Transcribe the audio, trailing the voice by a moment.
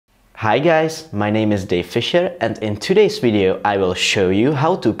Hi guys, my name is Dave Fisher and in today's video I will show you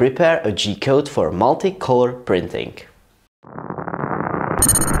how to prepare a G-code for multicolor printing.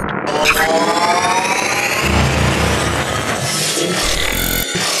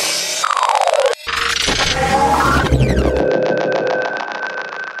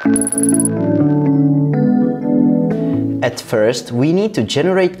 At first, we need to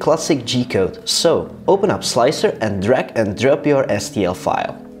generate classic G-code, so open up Slicer and drag and drop your STL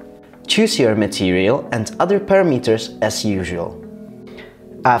file. Choose your material and other parameters as usual.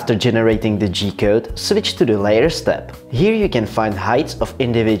 After generating the G-code, switch to the Layers tab. Here you can find heights of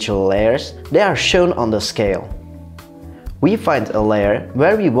individual layers, they are shown on the scale. We find a layer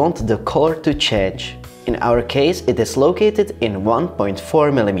where we want the color to change. In our case, it is located in 1.4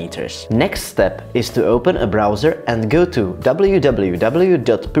 mm. Next step is to open a browser and go to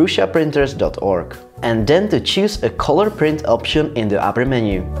www.prusaprinters.org and then to choose a color print option in the upper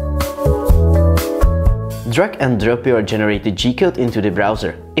menu. Drag and drop your generated G-code into the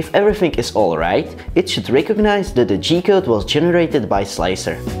browser. If everything is alright, it should recognize that the G-code was generated by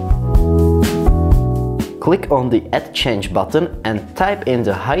Slicer. Click on the Add Change button and type in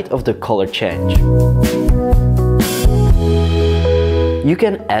the height of the color change. You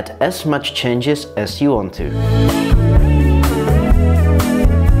can add as much changes as you want to.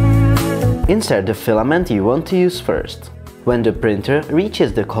 Insert the filament you want to use first. When the printer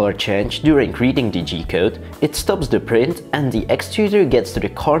reaches the color change during reading the G-code, it stops the print and the extruder gets to the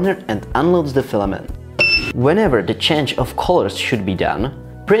corner and unloads the filament. Whenever the change of colors should be done,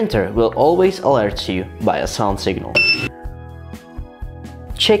 printer will always alert you by a sound signal.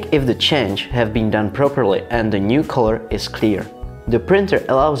 Check if the change have been done properly and the new color is clear. The printer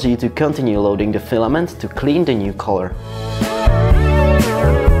allows you to continue loading the filament to clean the new color.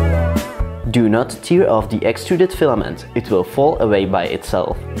 Do not tear off the extruded filament, it will fall away by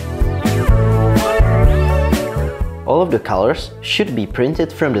itself. All of the colors should be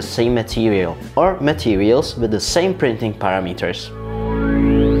printed from the same material or materials with the same printing parameters.